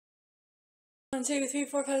1, 2, 3,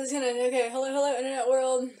 4, 5, 6, 7, 8. Okay, hello, internet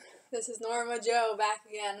world. This is Norma Joe back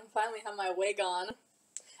again. Finally have my wig on.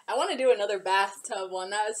 I want to do another bathtub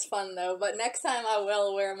one. That was fun though. But next time I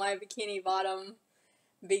will wear my bikini bottom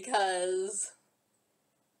because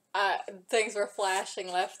things were flashing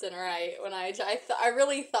left and right when I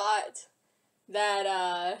really thought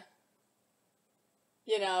that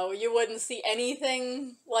you wouldn't see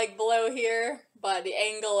anything like below here, but the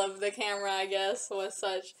angle of the camera, I guess, was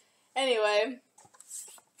such. Anyway,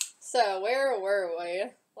 so where were we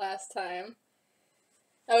last time?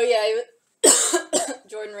 Oh yeah,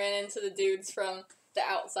 Jordan ran into the dudes from The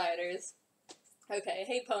Outsiders. Okay,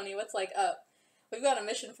 hey Pony, what's like up? We've got a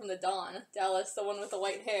mission from the Dawn. Dallas, the one with the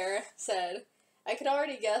white hair, said. I could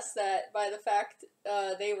already guess that by the fact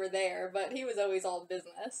they were there, but he was always all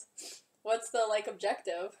business. What's the,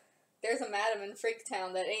 objective? There's a madam in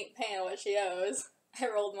Freaktown that ain't paying what she owes. I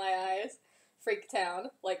rolled my eyes.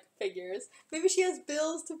 Freaktown, like figures. Maybe she has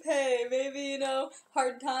bills to pay, maybe,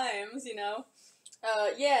 hard times,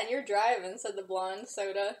 Yeah, and you're driving, said the blonde,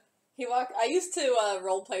 Soda. I used to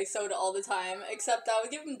roleplay Soda all the time, except I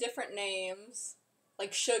would give him different names,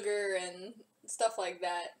 like Sugar and stuff like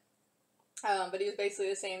that. But he was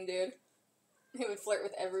basically the same dude. He would flirt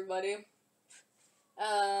with everybody.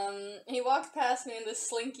 He walked past me in this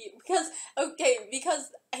slinky, because I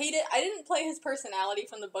didn't play his personality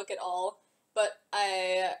from the book at all, but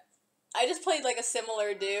I just played, a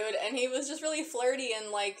similar dude, and he was just really flirty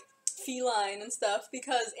and, feline and stuff,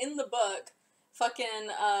 because in the book, fucking,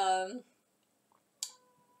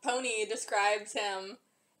 Pony describes him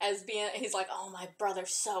as being, he's like, oh, my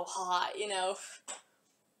brother's so hot,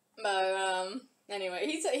 But, anyway,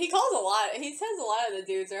 he says a lot of the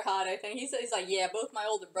dudes are hot, I think. He's like, yeah, both my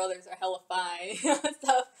older brothers are hella fine, and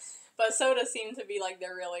stuff. But Soda seemed to be, the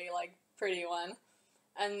really, pretty one.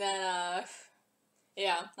 And then,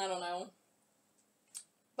 yeah, I don't know.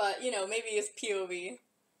 But, maybe it's POV.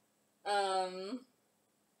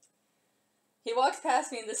 He walked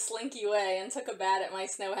past me in this slinky way and took a bat at my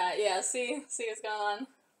snow hat. Yeah, see what's going on?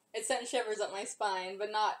 It sent shivers up my spine,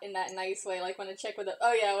 but not in that nice way, like when a chick with a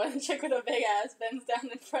big ass bends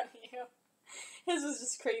down in front of you. His was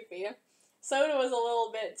just creepy. Soda was a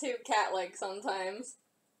little bit too cat-like sometimes.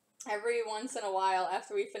 Every once in a while,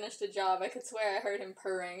 after we finished a job, I could swear I heard him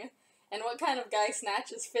purring. And what kind of guy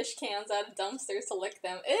snatches fish cans out of dumpsters to lick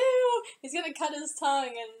them? Ew! He's gonna cut his tongue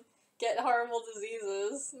and get horrible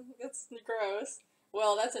diseases. That's gross.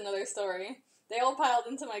 Well, that's another story. They all piled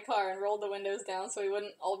into my car and rolled the windows down so we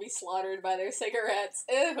wouldn't all be slaughtered by their cigarettes.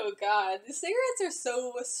 Ew, God. The cigarettes are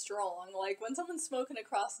so strong. When someone's smoking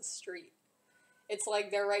across the street, it's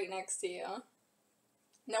like they're right next to you.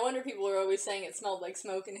 No wonder people are always saying it smelled like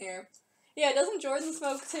smoke in here. Yeah, doesn't Jordan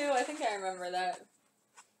smoke too? I think I remember that.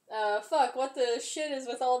 Fuck, what the shit is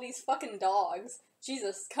with all these fucking dogs?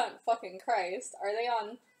 Jesus cunt fucking Christ. Are they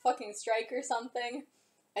on fucking strike or something?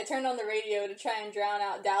 I turned on the radio to try and drown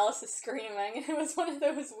out Dallas' screaming. It was one of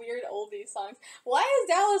those weird oldie songs. Why is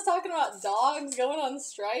Dallas talking about dogs going on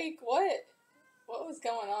strike? What was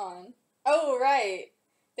going on? Oh, right.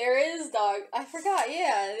 There is dog. I forgot,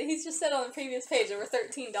 yeah. He's just said on the previous page there were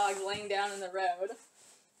 13 dogs laying down in the road.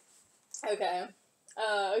 Okay.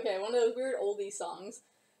 Okay, one of those weird oldie songs.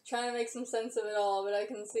 Trying to make some sense of it all, but I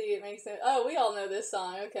can see it makes it. Oh, we all know this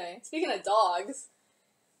song. Okay. Speaking of dogs.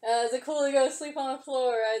 Is it cool to go sleep on the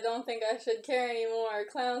floor? I don't think I should care anymore.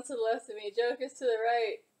 Clowns to the left of me, jokers to the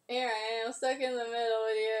right. Here I am, stuck in the middle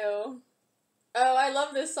with you. Oh, I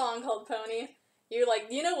love this song called Pony. You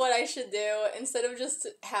know what I should do? Instead of just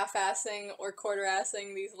half-assing or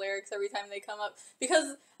quarter-assing these lyrics every time they come up.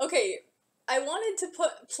 Because, okay, I wanted to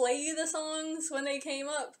play the songs when they came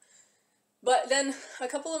up, but then a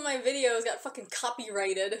couple of my videos got fucking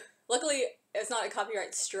copyrighted. Luckily, it's not a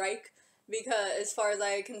copyright strike, because as far as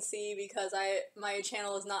I can see, because my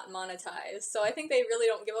channel is not monetized. So I think they really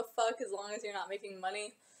don't give a fuck as long as you're not making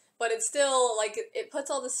money. But it's still, it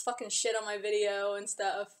puts all this fucking shit on my video and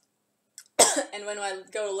stuff. And when I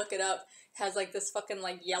go to look it up, it has, this fucking,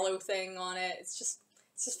 yellow thing on it. It's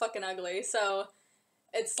just fucking ugly. So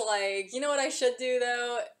it's you know what I should do,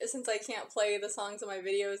 though? Since I can't play the songs in my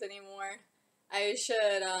videos anymore, I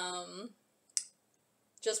should,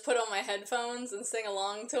 just put on my headphones and sing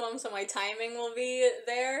along to them so my timing will be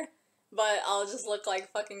there, but I'll just look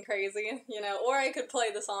like fucking crazy, or I could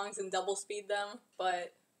play the songs and double speed them,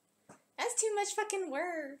 but that's too much fucking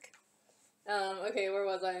work. Okay, where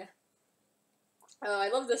was I? Oh, I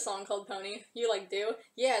love this song called Pony. You do?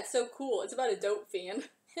 Yeah, it's so cool. It's about a dope fiend.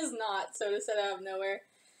 It's not, so to said out of nowhere.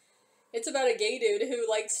 It's about a gay dude who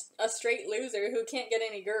likes a straight loser who can't get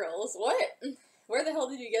any girls. What? Where the hell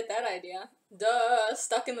did you get that idea? Duh,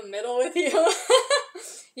 stuck in the middle with you.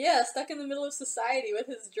 Yeah, stuck in the middle of society with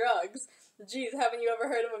his drugs. Jeez, haven't you ever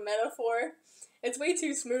heard of a metaphor? It's way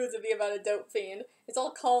too smooth to be about a dope fiend. It's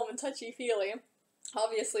all calm and touchy-feely.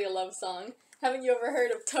 Obviously a love song. Haven't you ever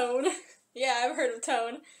heard of tone? Yeah, I've heard of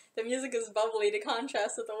tone. The music is bubbly to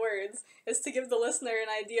contrast with the words. It's to give the listener an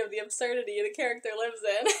idea of the absurdity the character lives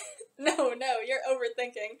in. No, you're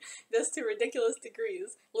overthinking this to ridiculous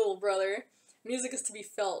degrees, little brother. Music is to be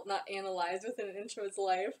felt, not analyzed within an inch of its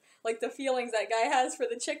life. Like the feelings that guy has for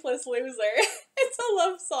the chickless loser. It's a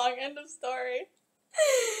love song, end of story.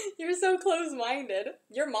 You're so close-minded.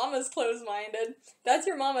 Your mama's close-minded. That's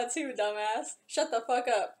your mama too, dumbass. Shut the fuck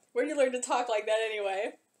up. Where'd you learn to talk like that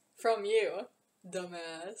anyway? From you,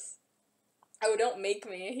 dumbass. Oh, don't make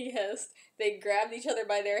me, he hissed. They grabbed each other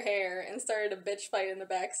by their hair and started a bitch fight in the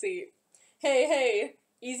back seat. Hey,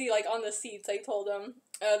 easy like on the seats, I told him.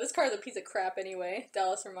 This car's a piece of crap anyway,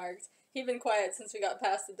 Dallas remarked. He'd been quiet since we got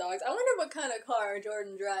past the dogs. I wonder what kind of car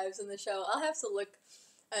Jordan drives in the show. I'll have to look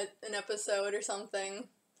at an episode or something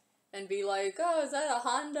and be like, oh, is that a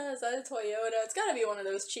Honda? Is that a Toyota? It's gotta be one of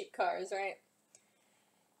those cheap cars, right?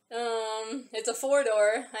 It's a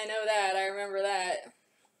 4-door. I know that. I remember that.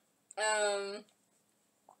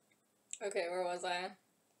 Okay, where was I?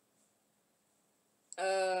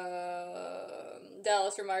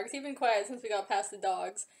 Dallas remarks, he'd been quiet since we got past the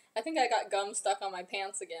dogs. I think I got gum stuck on my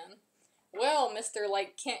pants again. Well, Mr.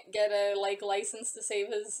 Can't get a, license to save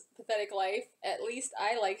his pathetic life. At least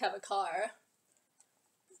I, have a car.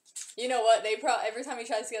 You know what, every time he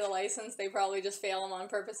tries to get a license, they probably just fail him on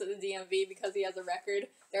purpose at the DMV because he has a record.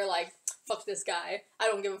 They're like, fuck this guy. I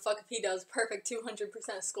don't give a fuck if he does perfect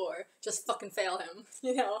 200% score. Just fucking fail him,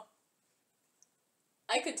 you know?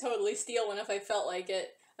 I could totally steal one if I felt like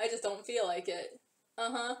it. I just don't feel like it.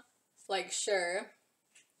 Sure.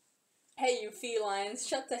 Hey, you felines,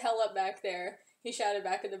 shut the hell up back there, he shouted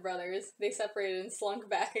back at the brothers. They separated and slunk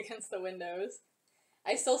back against the windows.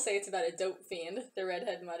 I still say it's about a dope fiend, the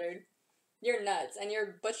redhead muttered. You're nuts, and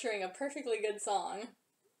you're butchering a perfectly good song.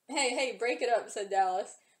 Hey, break it up, said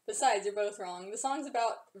Dallas. Besides, you're both wrong. The song's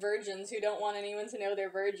about virgins who don't want anyone to know they're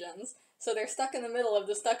virgins, so they're stuck in the middle of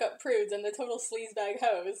the stuck-up prudes and the total sleazebag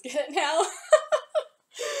hoes. Get it now?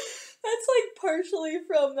 That's, partially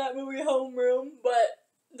from that movie Homeroom, but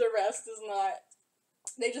the rest is not.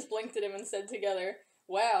 They just blinked at him and said together,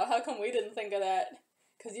 wow, how come we didn't think of that?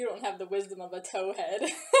 'Cause you don't have the wisdom of a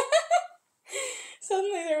towhead.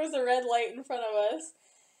 Suddenly there was a red light in front of us.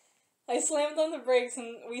 I slammed on the brakes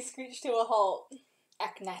and we screeched to a halt.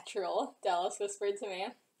 Act natural, Dallas whispered to me.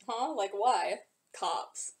 Huh? Like why?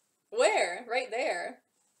 Cops. Where? Right there.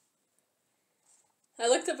 I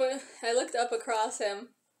looked up across him.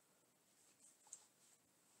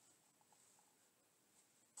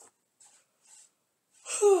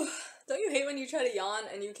 Don't you hate when you try to yawn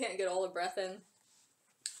and you can't get all the breath in?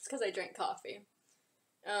 It's because I drank coffee.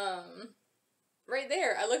 Right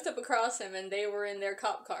there. I looked up across him and they were in their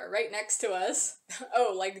cop car, right next to us.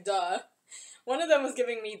 Oh, duh. One of them was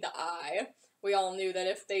giving me the eye. We all knew that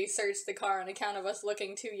if they searched the car on account of us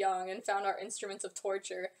looking too young and found our instruments of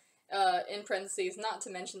torture, in parentheses, not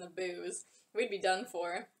to mention the booze, we'd be done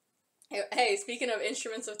for. Hey, speaking of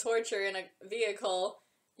instruments of torture in a vehicle,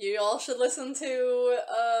 you all should listen to,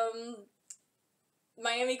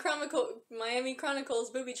 Miami Chronicles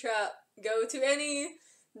Booby Trap. Go to any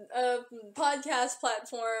podcast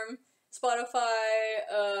platform, Spotify,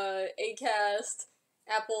 Acast,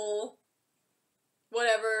 Apple,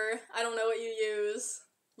 whatever. I don't know what you use.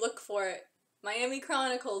 Look for it. Miami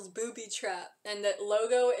Chronicles Booby Trap. And that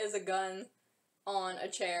logo is a gun on a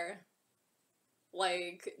chair.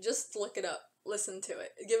 Just look it up. Listen to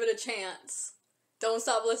it. Give it a chance. Don't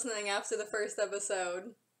stop listening after the first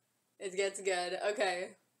episode. It gets good.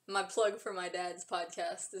 Okay. My plug for my dad's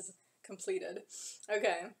podcast is completed.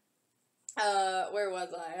 Okay. Where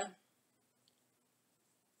was I?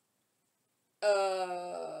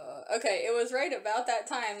 Okay, it was right about that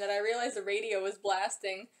time that I realized the radio was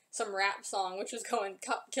blasting some rap song, which was going,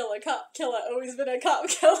 cop killer, always been a cop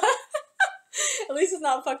killer. At least it's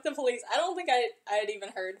not fuck the police. I don't think I had even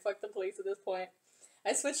heard fuck the police at this point.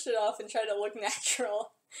 I switched it off and tried to look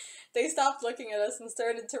natural. They stopped looking at us and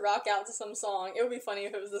started to rock out to some song. It would be funny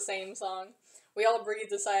if it was the same song. We all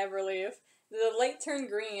breathed a sigh of relief. The light turned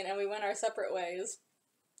green and we went our separate ways.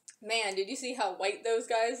 Man, did you see how white those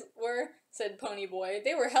guys were? Said Ponyboy.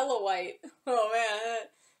 They were hella white. Oh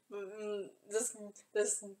man,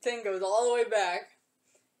 this thing goes all the way back.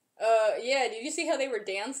 Yeah, did you see how they were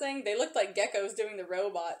dancing? They looked like geckos doing the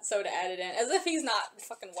robot, Soda added in, as if he's not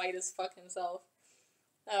fucking white as fuck himself.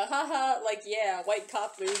 Haha, yeah, white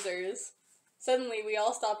cop losers. Suddenly, we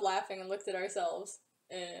all stopped laughing and looked at ourselves.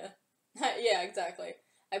 Yeah, exactly.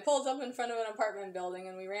 I pulled up in front of an apartment building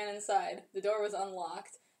and we ran inside. The door was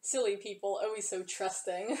unlocked. Silly people, always so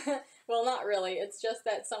trusting. Well, not really. It's just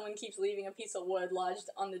that someone keeps leaving a piece of wood lodged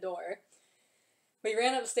on the door. We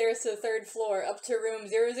ran upstairs to the third floor, up to room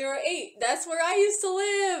 008. That's where I used to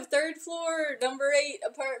live! Third floor, number 8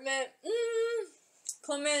 apartment.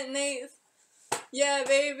 Clement and 8th. Yeah,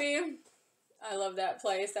 baby. I love that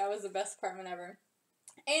place. That was the best apartment ever.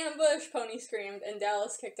 Ambush! Pony screamed, and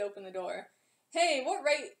Dallas kicked open the door. Hey, what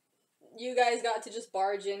right you guys got to just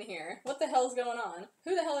barge in here? What the hell's going on?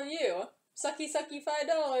 Who the hell are you? Sucky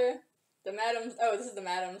 $5. The madam's... Oh, this is the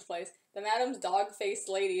madam's place. The madam's dog-faced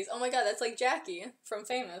ladies. Oh my god, that's like Jackie from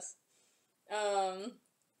Famous. The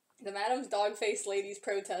madam's dog-faced ladies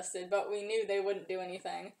protested, but we knew they wouldn't do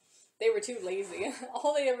anything. They were too lazy.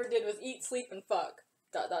 All they ever did was eat, sleep, and fuck. ...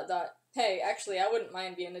 Hey, actually, I wouldn't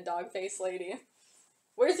mind being a dog-faced lady.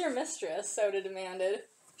 Where's your mistress? Soda demanded.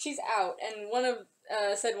 She's out, and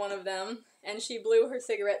said one of them, and she blew her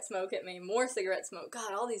cigarette smoke at me. More cigarette smoke.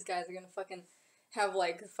 God, all these guys are gonna fucking have,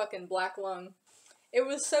 like, fucking black lung. It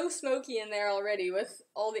was so smoky in there already with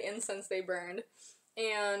all the incense they burned,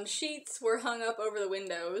 and sheets were hung up over the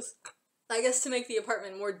windows, I guess to make the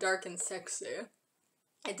apartment more dark and sexy.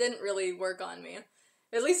 It didn't really work on me.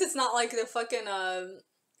 At least it's not like the fucking,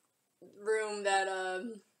 room that,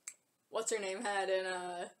 what's her name had in,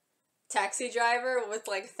 Taxi Driver with,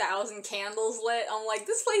 like, 1,000 candles lit. I'm like,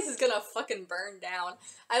 this place is gonna fucking burn down.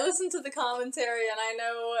 I listened to the commentary, and I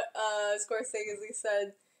know, Scorsese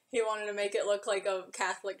said he wanted to make it look like a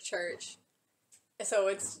Catholic church. So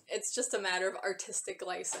it's just a matter of artistic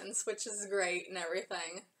license, which is great and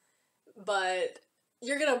everything. But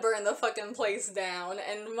you're gonna burn the fucking place down,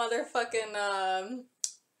 and motherfucking,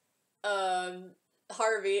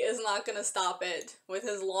 Harvey is not gonna stop it with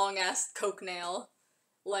his long-ass coke nail,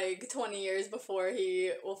 like, 20 years before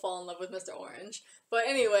he will fall in love with Mr. Orange. But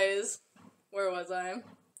anyways, where was I?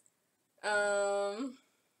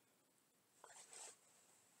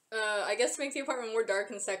 I guess to make the apartment more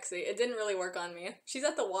dark and sexy. It didn't really work on me. She's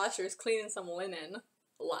at the washers cleaning some linen.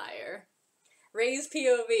 Liar. Ray's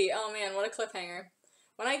POV. Oh man, what a cliffhanger.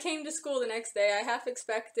 When I came to school the next day, I half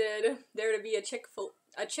expected there to be a chick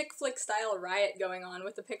flick style riot going on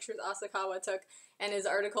with the pictures Asakawa took and his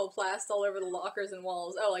article plastered all over the lockers and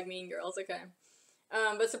walls. Oh, like Mean Girls, okay.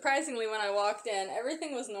 But surprisingly, when I walked in,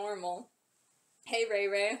 everything was normal. Hey,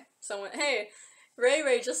 Ray. Hey,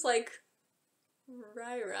 Ray, just like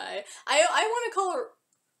Rai. I want to call her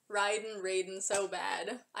Raiden so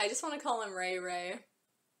bad. I just want to call him Ray.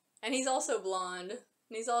 And he's also blonde. And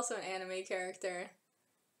he's also an anime character.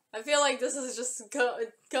 I feel like this is just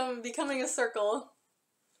becoming a circle.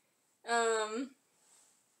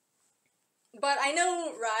 But I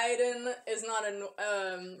know Raiden is not a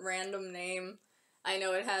random name. I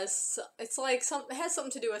know it has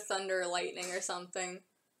something to do with thunder or lightning or something.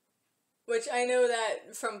 Which I know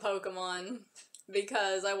that from Pokemon.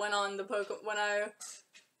 Because I went on the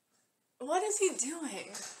what is he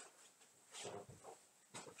doing?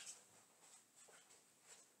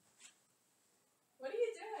 What are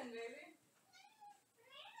you doing, baby?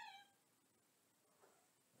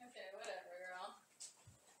 Okay, whatever, girl.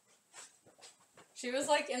 She was,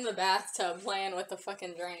 like, in the bathtub playing with the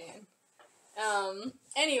fucking drain.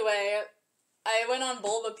 Anyway, I went on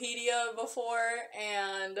Bulbapedia before,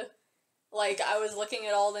 and, like, I was looking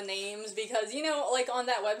at all the names, because, you know, like, on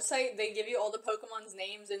that website, they give you all the Pokemon's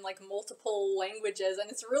names in, like, multiple languages,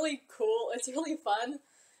 and it's really cool, it's really fun,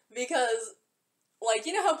 because, like,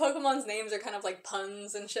 you know how Pokemon's names are kind of like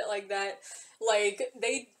puns and shit like that? Like,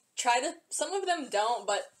 some of them don't,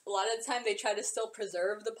 but a lot of the time they try to still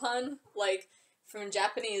preserve the pun, like, from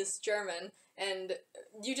Japanese, German, and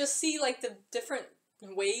you just see, like, the different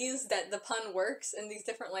ways that the pun works in these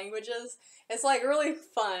different languages. It's, like, really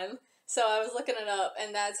fun. So I was looking it up,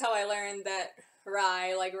 and that's how I learned that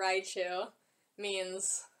Rai, like Raichu,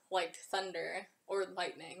 means, like, thunder, or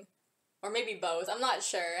lightning. Or maybe both, I'm not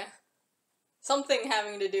sure. Something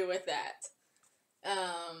having to do with that.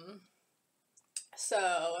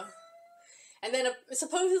 And then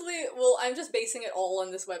supposedly, well, I'm just basing it all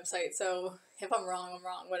on this website, so if I'm wrong,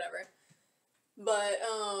 whatever. But,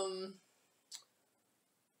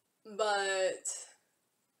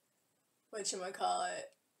 whatchamacallit?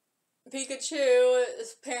 Pikachu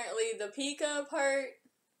is apparently the Pika part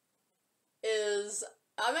is,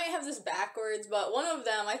 I might have this backwards, but one of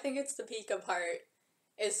them, I think it's the Pika part,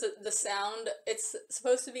 is the sound, it's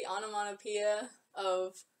supposed to be onomatopoeia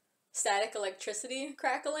of static electricity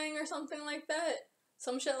crackling or something like that.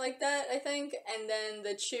 Some shit like that, I think. And then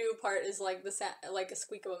the chew part is like the like a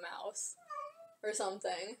squeak of a mouse. or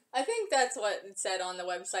something. I think that's what it said on the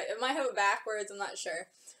website. It might have it backwards, I'm not sure.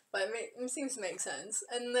 But it seems to make sense.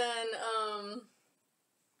 And then,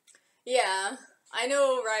 yeah, I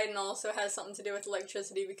know Raiden also has something to do with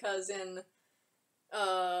electricity because in,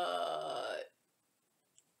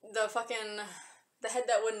 the head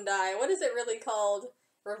that wouldn't die, what is it really called?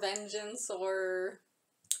 Revengeance, or,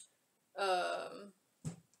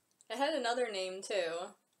 it had another name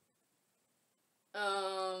too.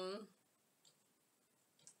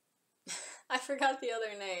 I forgot the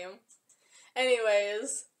other name.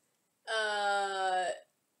 Anyways,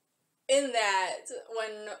 in that,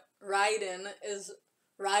 when Raiden is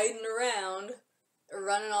riding around,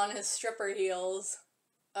 running on his stripper heels,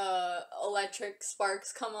 electric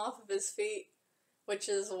sparks come off of his feet, which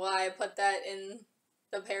is why I put that in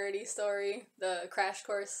the parody story, the Crash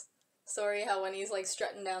Course story, how when he's, like,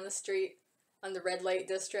 strutting down the street on the red light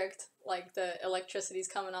district, like, the electricity's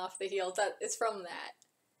coming off the heels, it's from that.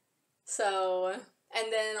 So,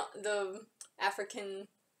 and then the African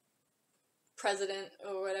president,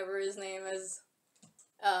 or whatever his name is,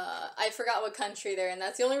 I forgot what country they're in.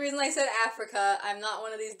 That's the only reason I said Africa. I'm not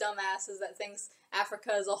one of these dumbasses that thinks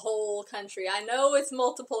Africa is a whole country. I know it's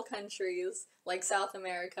multiple countries, like South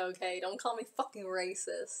America, okay? Don't call me fucking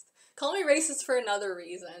racist. Call me racist for another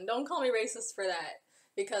reason. Don't call me racist for that,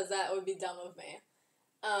 because that would be dumb of me.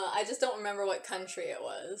 I just don't remember what country it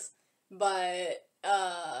was. But,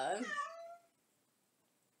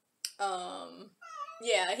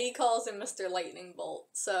 yeah, he calls him Mr. Lightning Bolt,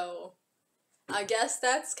 so I guess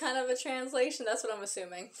that's kind of a translation. That's what I'm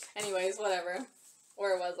assuming. Anyways, whatever.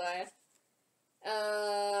 Where was I?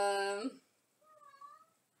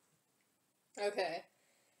 Okay.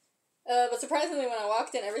 But surprisingly, when I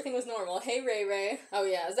walked in, everything was normal. Hey, Ray Ray. Oh,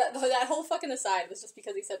 yeah. That whole fucking aside was just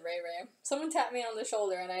because he said Ray Ray. Someone tapped me on the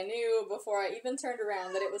shoulder, and I knew before I even turned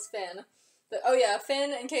around that it was Finn. Oh, yeah,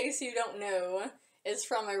 Finn, in case you don't know, is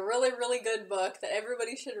from a really, really good book that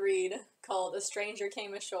everybody should read called A Stranger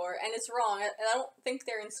Came Ashore. And it's wrong. I don't think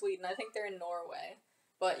they're in Sweden. I think they're in Norway.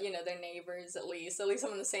 But, you know, they're neighbors, at least. At least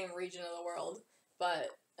I'm in the same region of the world. But,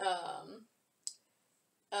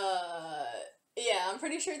 yeah, I'm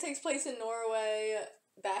pretty sure it takes place in Norway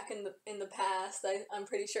back in the past. I'm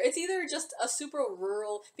pretty sure. It's either just a super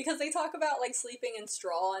rural, because they talk about, like, sleeping in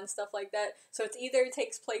straw and stuff like that, so it's either it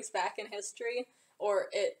takes place back in history, or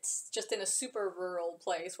it's just in a super rural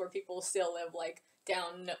place where people still live, like,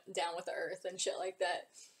 down with the earth and shit like that.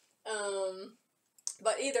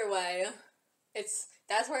 But either way,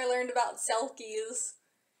 that's where I learned about selkies,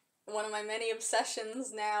 one of my many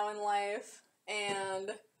obsessions now in life,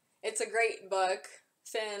 and it's a great book.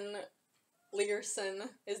 Finn Learson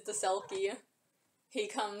is the Selkie. He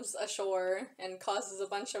comes ashore and causes a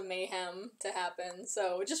bunch of mayhem to happen,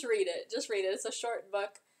 so just read it. Just read it. It's a short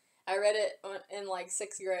book. I read it in, like,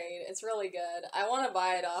 6th grade. It's really good. I want to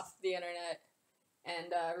buy it off the internet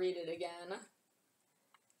and read it again.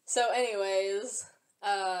 So anyways,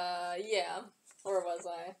 yeah. Where was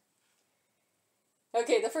I?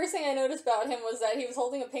 Okay, the first thing I noticed about him was that he was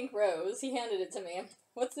holding a pink rose. He handed it to me.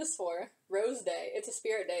 What's this for? Rose Day. It's a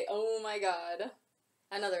spirit day. Oh my god.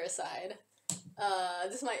 Another aside.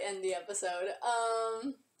 This might end the episode.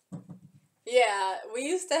 Yeah, we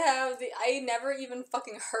used to have I never even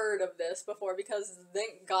fucking heard of this before, because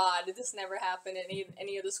thank god this never happened in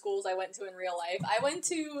any of the schools I went to in real life. I went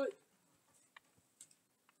to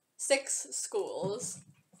 6 schools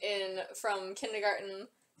from kindergarten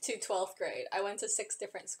to 12th grade. I went to 6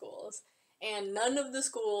 different schools, and none of the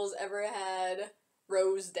schools ever had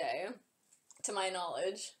Rose Day, to my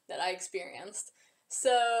knowledge, that I experienced.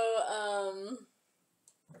 So,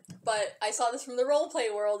 but I saw this from the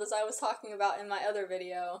roleplay world, as I was talking about in my other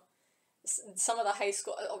video. Some of the high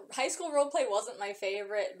school roleplay wasn't my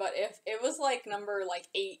favorite, but if it was, like, number, like,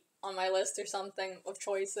 8 on my list or something of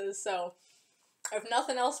choices, so if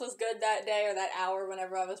nothing else was good that day or that hour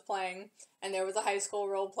whenever I was playing, and there was a high school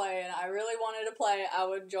roleplay and I really wanted to play, I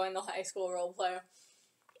would join the high school roleplay.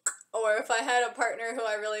 Or if I had a partner who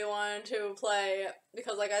I really wanted to play,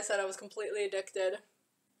 because like I said, I was completely addicted.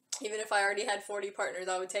 Even if I already had 40 partners,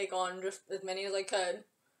 I would take on just as many as I could,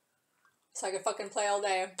 so I could fucking play all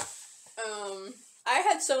day. I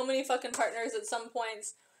had so many fucking partners at some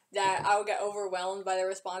points that I would get overwhelmed by their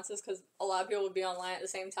responses, because a lot of people would be online at the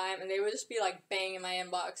same time, and they would just be, like, banging in my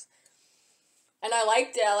inbox. And I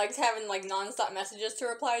liked it. I liked having, like, non-stop messages to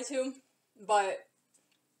reply to, but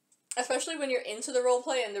especially when you're into the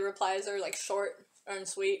roleplay and the replies are, like, short and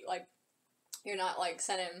sweet, like, you're not, like,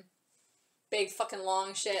 sending big fucking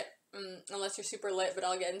long shit, unless you're super lit, but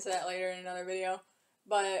I'll get into that later in another video.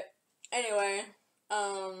 But, anyway,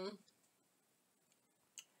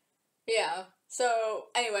 yeah, So,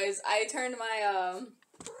 anyways, I turned my,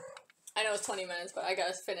 I know it's 20 minutes, but I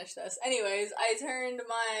gotta finish this. Anyways, I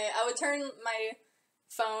would turn my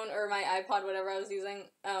phone or my iPod, whatever I was using,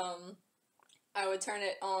 I would turn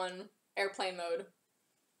it on airplane mode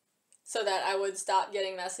so that I would stop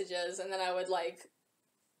getting messages, and then I would, like,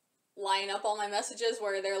 line up all my messages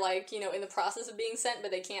where they're, like, you know, in the process of being sent, but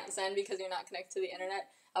they can't send because you're not connected to the internet.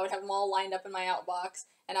 I would have them all lined up in my outbox,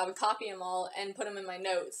 and I would copy them all and put them in my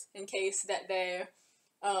notes in case that they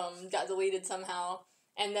got deleted somehow.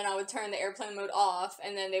 And then I would turn the airplane mode off,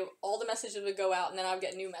 and then all the messages would go out, and then I would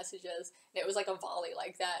get new messages. And it was like a volley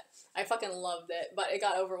like that. I fucking loved it, but it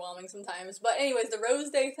got overwhelming sometimes. But anyways, the Rose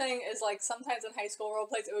Day thing is like sometimes in high school role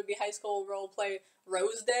plays, it would be high school role play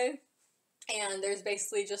Rose Day, and there's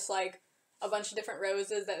basically just like a bunch of different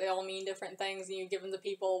roses that they all mean different things, and you give them to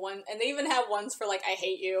people. And they even have ones for like I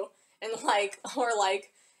hate you, and like or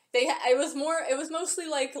like it was mostly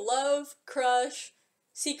like love, crush,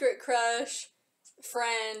 secret crush,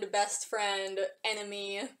 friend, best friend,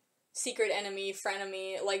 enemy, secret enemy,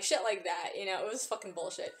 frenemy, like shit like that, you know, it was fucking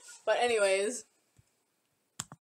bullshit. But anyways,